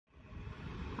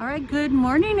All right, good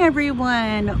morning,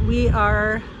 everyone. We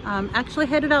are actually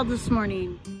headed out this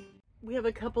morning. We have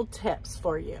a couple tips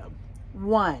for you.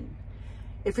 One,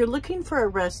 if you're looking for a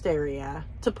rest area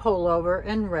to pull over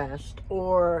and rest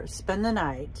or spend the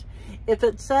night, if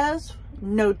it says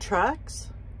no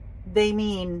trucks, they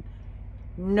mean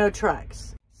no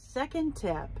trucks. Second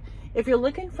tip, if you're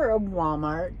looking for a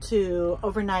Walmart to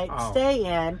overnight stay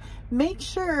in, make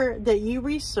sure that you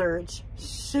research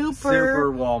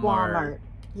Super Walmart.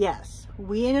 Yes,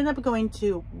 we ended up going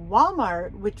to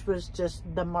Walmart, which was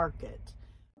just the market.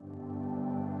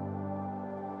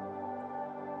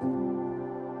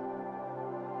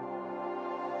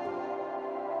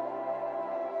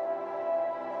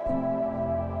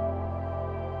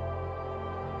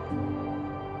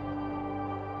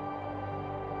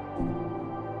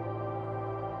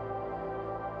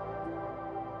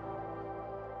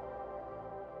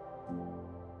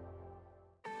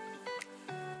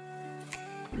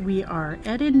 We are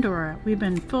Ed and Dora. We've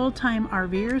been full-time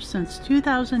RVers since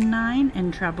 2009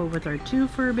 and travel with our two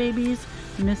fur babies,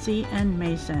 Missy and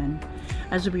Mason.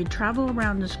 As we travel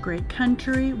around this great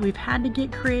country, we've had to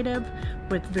get creative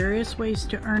with various ways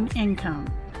to earn income.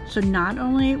 So not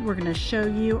only we're going to show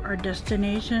you our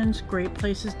destinations, great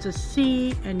places to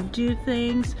see and do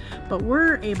things, but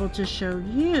we're able to show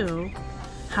you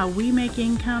how we make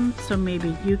income so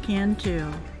maybe you can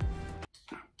too.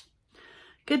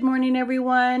 Good morning,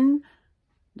 everyone.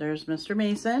 There's Mr.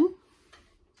 Mason,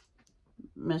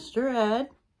 Mr. Ed.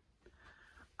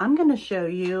 I'm going to show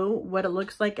you what it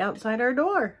looks like outside our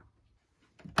door.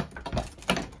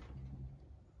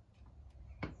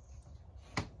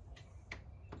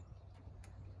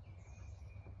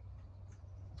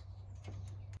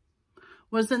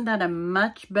 Wasn't that a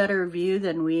much better view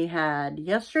than we had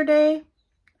yesterday?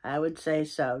 I would say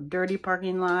so. Dirty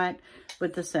parking lot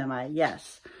with the semi,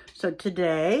 yes. So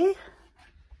today,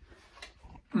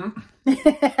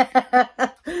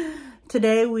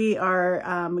 today we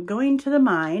are going to the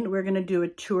mine. We're going to do a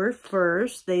tour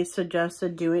first. They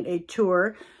suggested doing a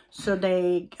tour, so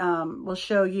they will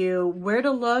show you where to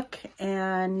look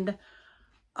and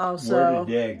also where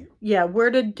to dig. Yeah, where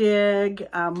to dig,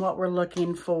 what we're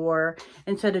looking for,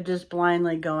 instead of just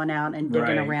blindly going out and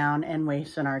digging around and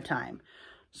wasting our time.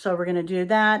 So we're going to do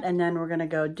that, and then we're going to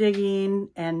go digging,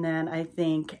 and then I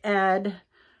think Ed,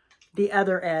 the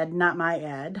other Ed, not my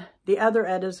Ed, the other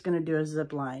Ed is going to do a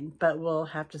zip line, but we'll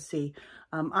have to see.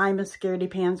 I'm a scaredy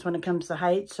pants when it comes to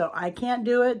height, so I can't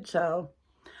do it, so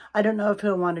I don't know if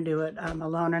he'll want to do it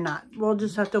alone or not. We'll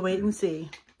just have to wait and see,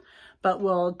 but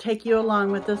we'll take you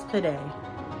along with us today.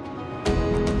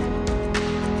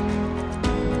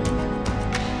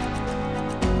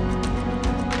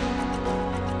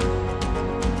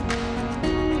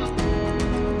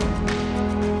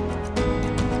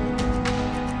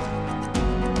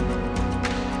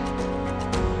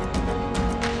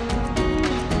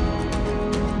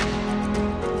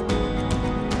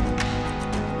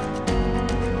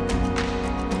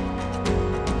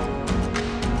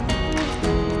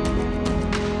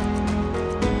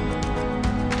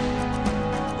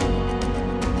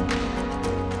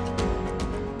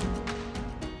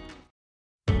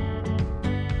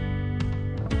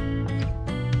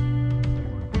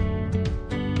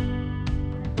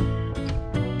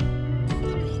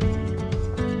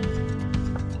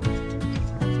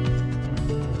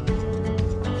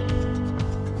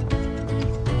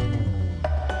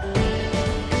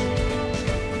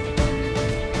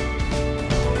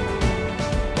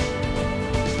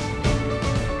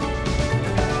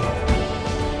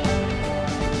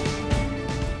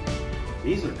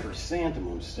 These are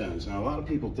chrysanthemum stones. Now, a lot of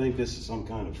people think this is some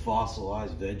kind of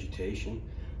fossilized vegetation.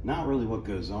 Not really what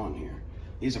goes on here.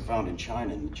 These are found in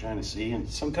China, in the China Sea, and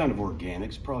some kind of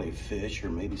organics, probably a fish or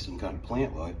maybe some kind of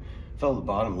plant life. Fell to the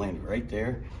bottom, landed right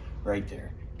there, right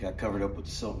there. Got covered up with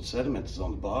the silt and sediment that's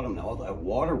on the bottom. Now, all that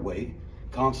water weight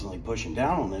constantly pushing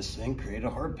down on this thing created a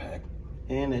hard pack,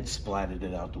 and it splattered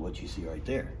it out to what you see right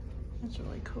there. That's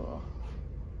really cool.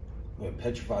 We have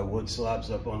petrified wood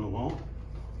slabs up on the wall.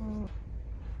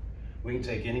 We can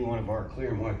take any one of our clear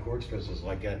and white quartz crystals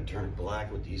like that and turn it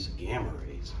black with the use of gamma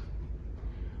rays.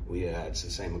 It's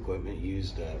the same equipment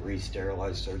used to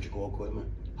re-sterilize surgical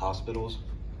equipment, hospitals.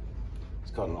 It's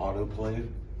called an autoclave.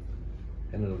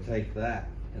 And it'll take that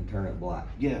and turn it black.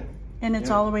 Yeah. And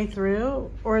it's all the way through,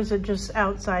 or is it just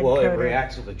outside? Well, it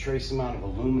reacts with a trace amount of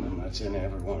aluminum that's in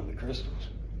every one of the crystals.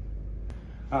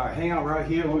 All right, hang out right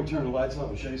here. Let me turn the lights on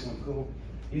and show you something cool.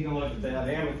 You can look at that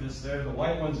amethyst there. The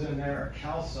white ones in there are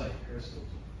calcite crystals.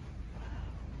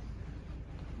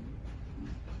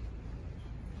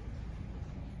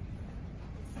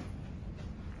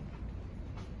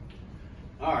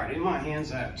 All right, in my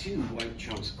hands I have 2 white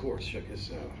chunks of quartz. Check this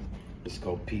out. This is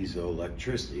called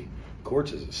piezoelectricity.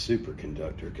 Quartz is a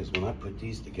superconductor because when I put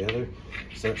these together,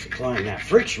 it starts applying that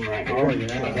friction right here. Oh,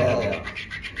 yeah.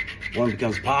 One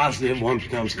becomes positive, one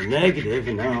becomes negative,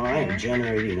 and now I am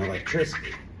generating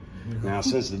electricity. Now,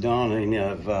 since the dawning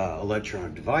of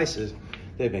electronic devices,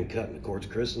 they've been cutting the quartz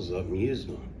crystals up and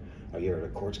using them. You heard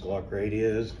of quartz clock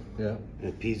radios? Yeah.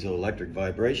 And piezoelectric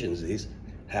vibrations, these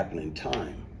happen in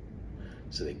time.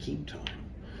 So they keep time.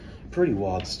 Pretty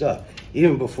wild stuff.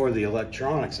 Even before the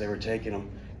electronics, they were taking them,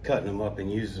 cutting them up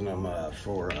and using them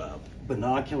for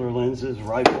binocular lenses,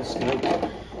 rifle scopes,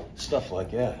 stuff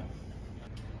like that.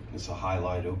 It's a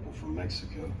highlight opal from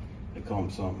Mexico. They call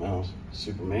them something else.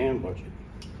 Superman budget.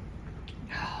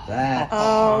 That's,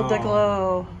 Oh, the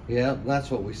glow. yeah, that's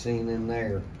what we seen in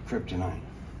there. Kryptonite.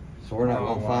 So we're not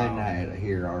gonna find that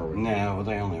here, are we? No, well,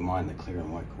 they only mine the clear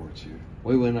and white quartz here.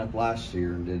 We went up last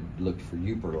year and looked for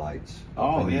Uper lights.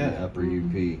 Oh, up in yeah. the upper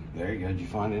UP. There you go. Did you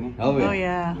find any? Oh yeah. Oh,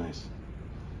 yeah. Nice.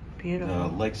 Beautiful.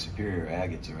 The Lake Superior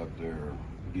agates are up there, are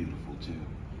beautiful too.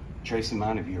 Trace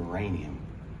amount of uranium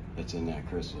that's in that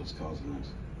crystal is causing this.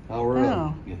 Oh really?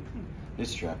 Oh. Yeah,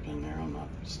 it's trapped in there. I'm not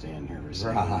standing here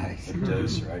receiving Right. a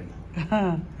dose right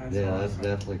now. Yeah, that's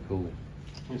definitely cool.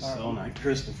 It's selenite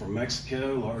crystal from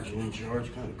Mexico, large and in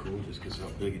charge. Kind of cool just because how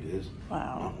big it is.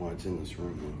 Wow. Not why it's in this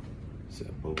room though. It's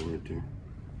that bubble right there.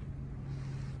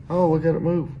 Oh, look at it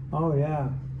move. Oh, yeah.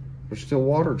 There's still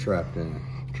water trapped in it.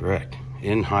 Correct.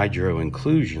 In hydro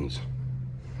inclusions.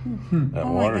 That Oh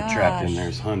my water trapped in gosh. there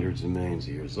is hundreds of millions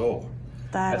of years old.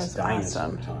 That That's is dinosaur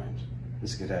awesome. times.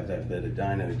 This could have that bit of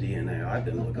dino DNA I've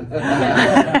been looking for.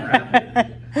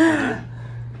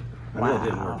 I know it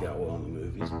didn't work out well in the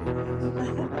movies.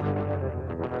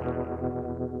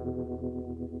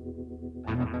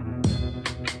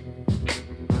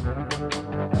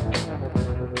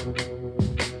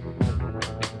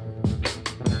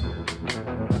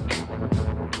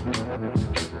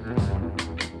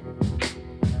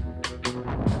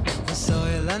 The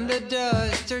soil and the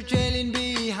dust are trailing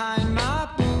behind my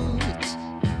boots.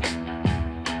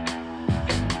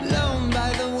 Blown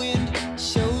by the wind,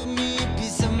 showed me a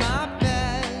piece of my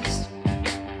past.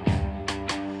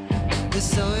 The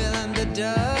soil and the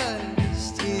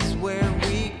dust is where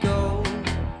we go.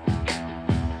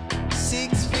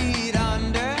 6 feet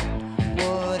under,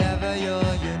 whatever your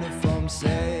uniform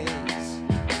says.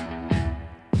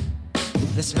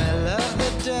 The smell of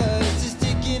the dust is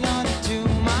sticking onto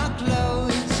my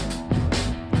clothes.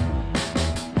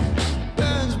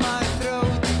 Burns my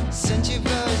throat, sends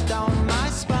shivers down my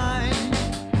spine.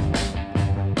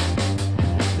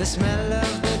 The smell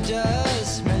of the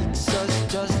dust makes us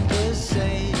just the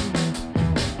same.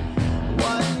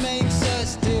 What makes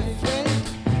us different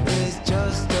is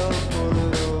just a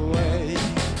bullet away.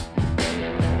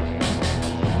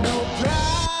 No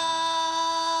pride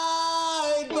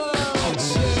but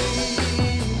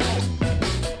shame.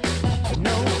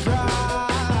 No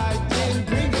pride can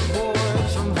bring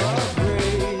forth from the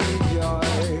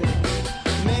graveyard.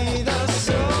 May the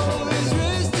souls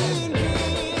rest in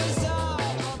peace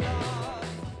above.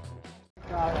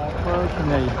 At first,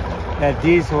 and that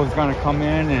diesel was going to come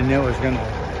in and it was going to,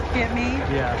 Get me?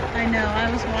 yeah. I know.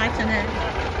 I was watching it.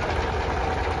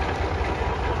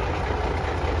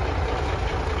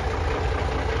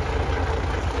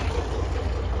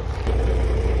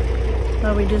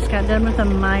 Well, we just got done with a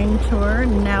mine tour.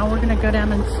 Now we're going to go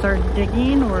down and start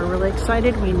digging. We're really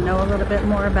excited. We know a little bit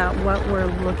more about what we're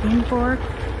looking for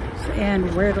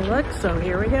and where to look. So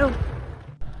here we go.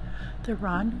 The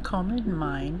Ron Coleman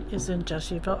Mine is in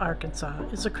Jessieville, Arkansas.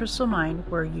 It's a crystal mine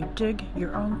where you dig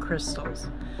your own crystals.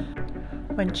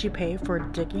 Once you pay for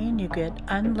digging, you get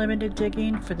unlimited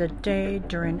digging for the day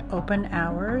during open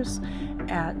hours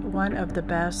at one of the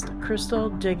best crystal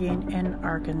digging in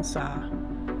Arkansas.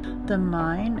 The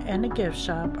mine and a gift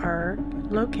shop are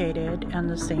located on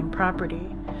the same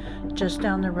property. Just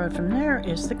down the road from there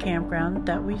is the campground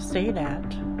that we stayed at.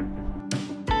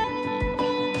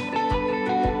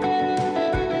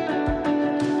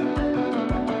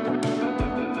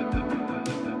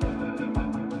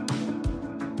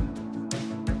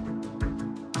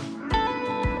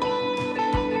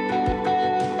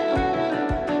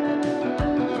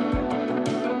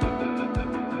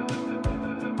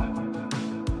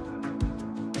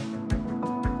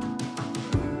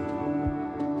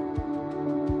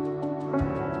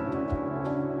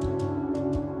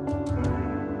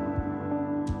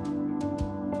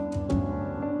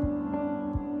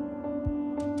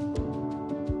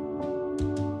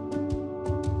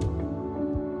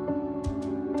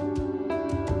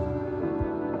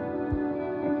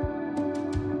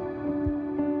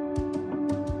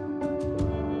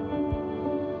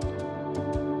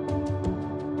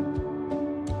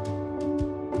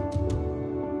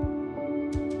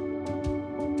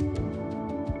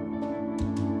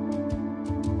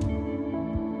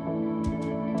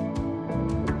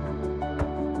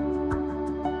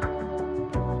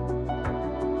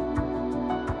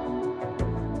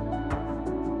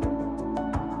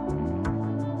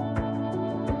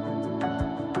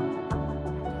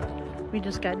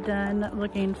 just got done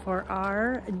looking for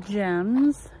our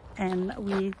gems, and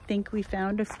we think we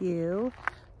found a few.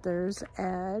 There's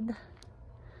Ed.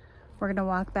 We're gonna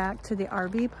walk back to the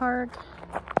RV park.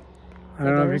 I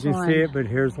don't know if you can see it, but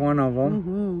here's one of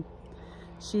them.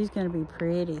 She's gonna be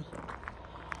pretty.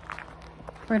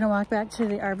 We're gonna walk back to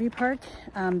the RV park.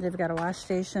 They've got a wash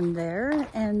station there,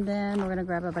 and then we're gonna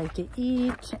grab a bite to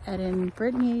eat. Ed and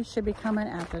Brittany should be coming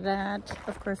after that.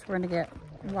 Of course, we're gonna get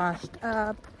washed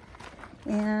up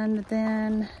and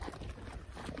then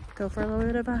go for a little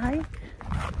bit of a hike.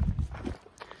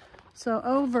 So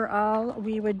overall,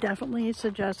 we would definitely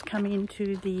suggest coming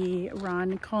to the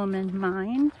Ron Coleman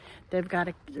Mine. They've got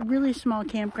a really small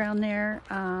campground there.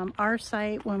 Our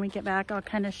site, when we get back, I'll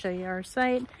kind of show you our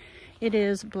site. It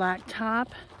is blacktop,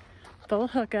 full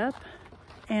hookup.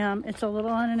 It's a little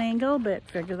on an angle, but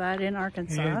figure that in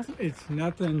Arkansas. It's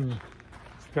nothing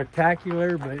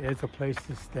spectacular, but it's a place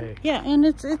to stay. Yeah, and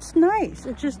it's nice.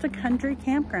 It's just a country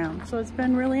campground, so it's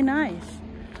been really nice.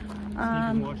 You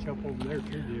can wash up over there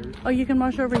too, dear. Oh, you can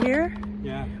wash over here?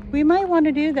 Yeah. We might want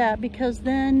to do that because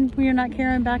then we're not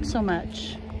carrying back so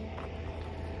much.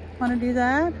 Want to do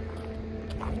that?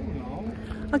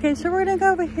 Okay, so we're gonna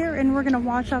go over here and we're gonna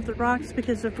wash off the rocks,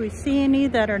 because if we see any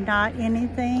that are not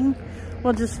anything,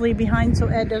 we'll just leave behind so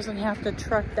Ed doesn't have to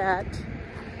truck that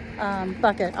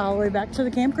bucket all the way back to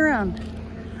the campground.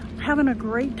 We're having a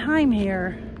great time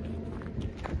here.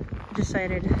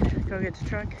 Decided to go get the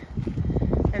truck.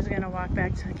 Ed's gonna walk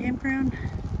back to the campground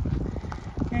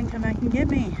and come back and get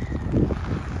me.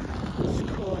 It's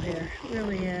cool here, it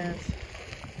really is.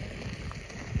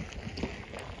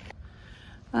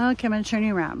 Okay, I'm gonna turn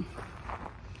you around.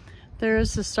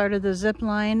 There's the start of the zip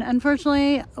line.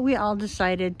 Unfortunately, we all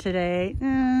decided today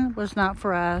was not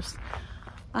for us.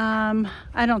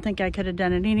 I don't think I could have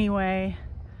done it anyway.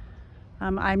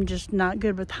 I'm just not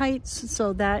good with heights,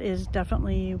 so that is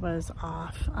definitely was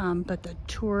off. But the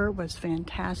tour was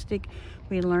fantastic.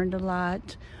 We learned a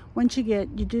lot. Once you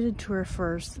do the tour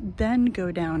first, then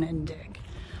go down and dig.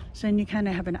 So then you kind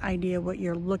of have an idea what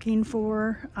you're looking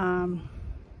for.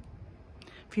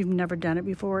 If you've never done it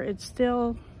before, it's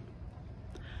still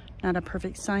not a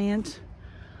perfect science.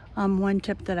 One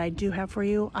tip that I do have for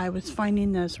you, I was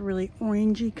finding this really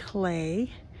orangey clay,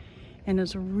 and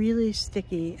it's really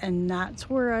sticky, and that's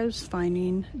where I was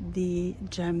finding the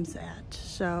gems at.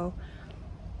 So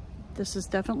this is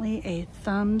definitely a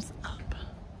thumbs up.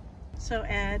 So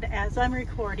Ed, as I'm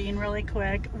recording really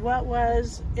quick,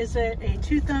 is it a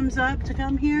 2 thumbs up to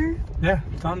come here? Yeah,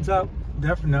 thumbs up,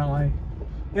 definitely.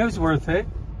 It was worth it.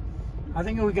 I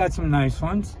think we got some nice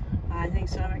ones. I think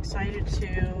so. I'm excited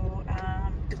to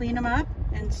clean them up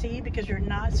and see, because you're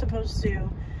not supposed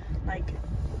to like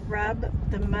rub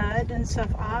the mud and stuff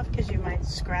off because you might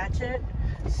scratch it.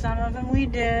 Some of them we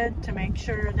did to make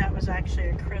sure that was actually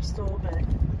a crystal, but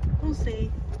we'll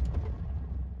see.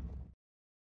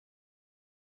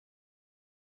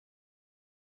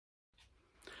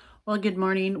 Well, good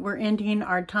morning. We're ending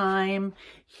our time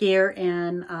here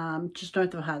in just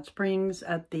north of Hot Springs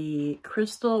at the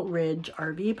Crystal Ridge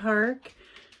RV Park.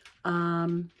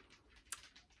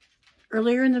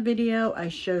 Earlier in the video, I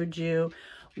showed you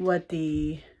what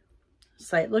the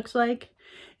site looks like.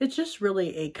 It's just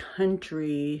really a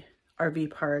country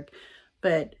RV park,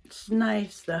 but it's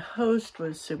nice. The host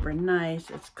was super nice.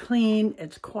 It's clean,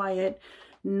 it's quiet,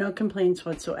 no complaints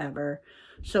whatsoever.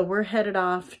 So we're headed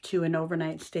off to an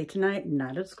overnight stay tonight.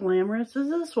 Not as glamorous as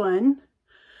this one,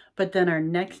 but then our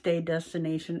next day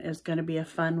destination is going to be a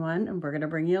fun one, and we're going to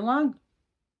bring you along.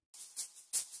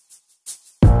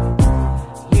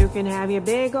 You can have your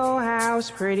big old house,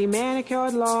 pretty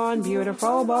manicured lawn,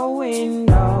 beautiful bow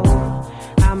window.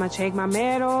 I'ma take my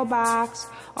metal box,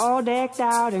 all decked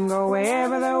out, and go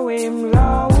wherever the wind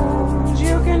blows.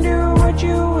 You can do what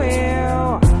you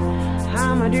will,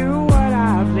 I'ma do what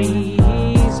I please.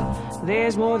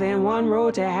 There's more than one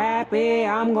road to happy,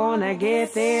 I'm gonna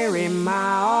get there in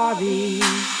my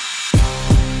RV.